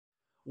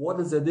what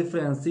is the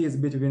differences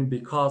between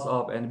because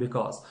of and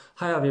because.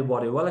 Hi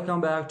everybody, welcome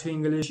back to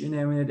English in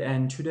a minute,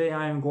 and today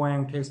I am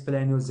going to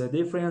explain you the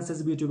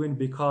differences between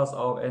because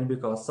of and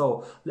because.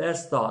 So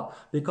let's start.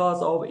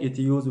 Because of, it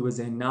used with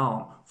a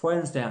noun. For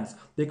instance,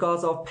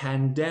 because of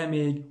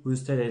pandemic we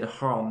stayed at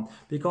home.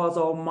 Because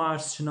of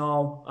much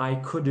snow I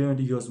couldn't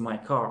use my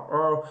car.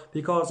 Or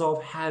because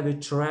of heavy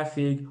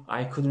traffic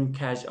I couldn't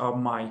catch up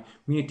my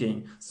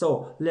meeting.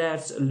 So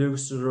let's look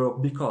through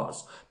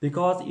because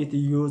it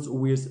used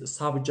with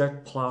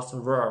subject plus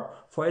verb.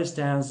 For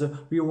instance,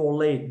 we were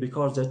late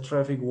because the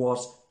traffic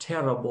was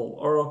terrible,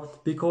 or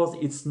because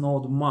it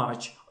snowed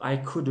much I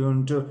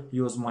couldn't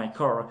use my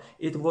car.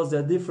 It was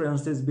the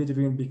differences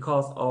between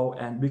because of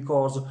and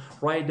because.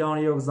 Write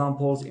down your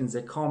examples in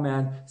the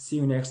comment. See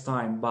you next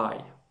time.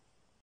 Bye.